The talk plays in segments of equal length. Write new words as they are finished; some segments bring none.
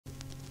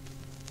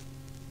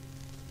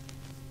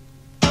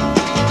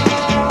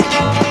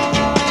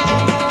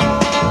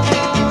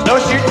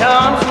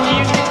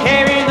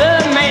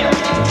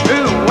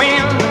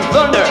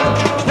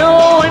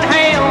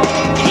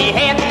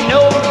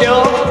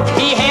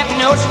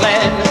snow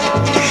sled.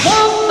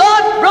 One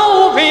thought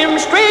drove him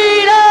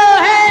straight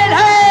ahead.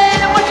 Hey,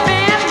 there must be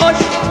much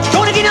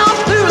gonna get on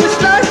through the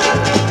slush.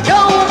 Go,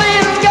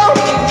 man, go,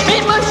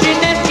 meet much in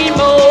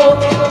Eskimo.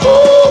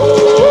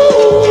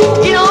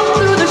 Ooh, get on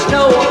through the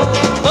snow.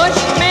 Much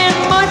man,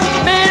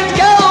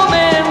 go,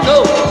 man,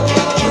 go.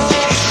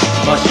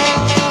 Much,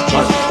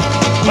 much.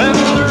 When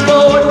the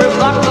road were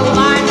blocked, the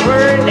lines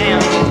were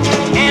down,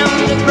 and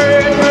the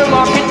birds were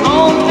walking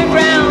on the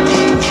ground.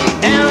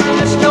 Down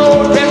the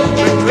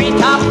snowdrifts were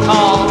treetop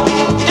tall.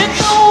 There's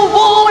no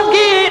one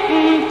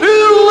getting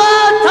through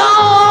at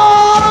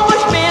all.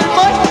 Much man,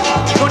 much,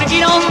 gonna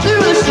get on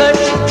through the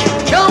slush.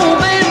 Go,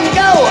 man,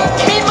 go,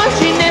 be much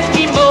in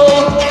Eskimo.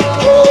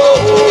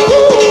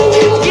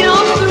 Ooh, get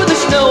on through the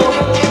snow.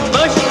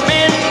 Much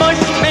man,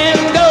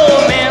 go,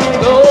 man,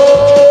 go.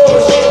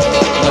 Much,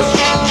 much,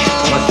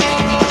 much,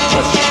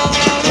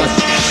 much,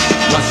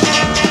 much,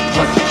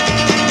 much,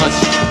 much.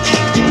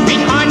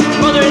 Sweetheart,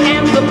 mother,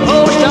 and the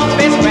post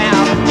office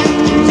crowd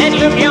said,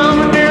 look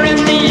yonder and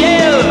they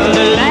yelled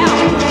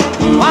aloud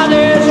while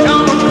there's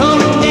someone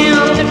coming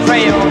down the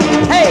trail.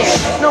 Hey,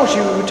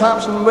 snowshoe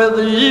Thompson,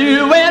 whether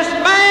you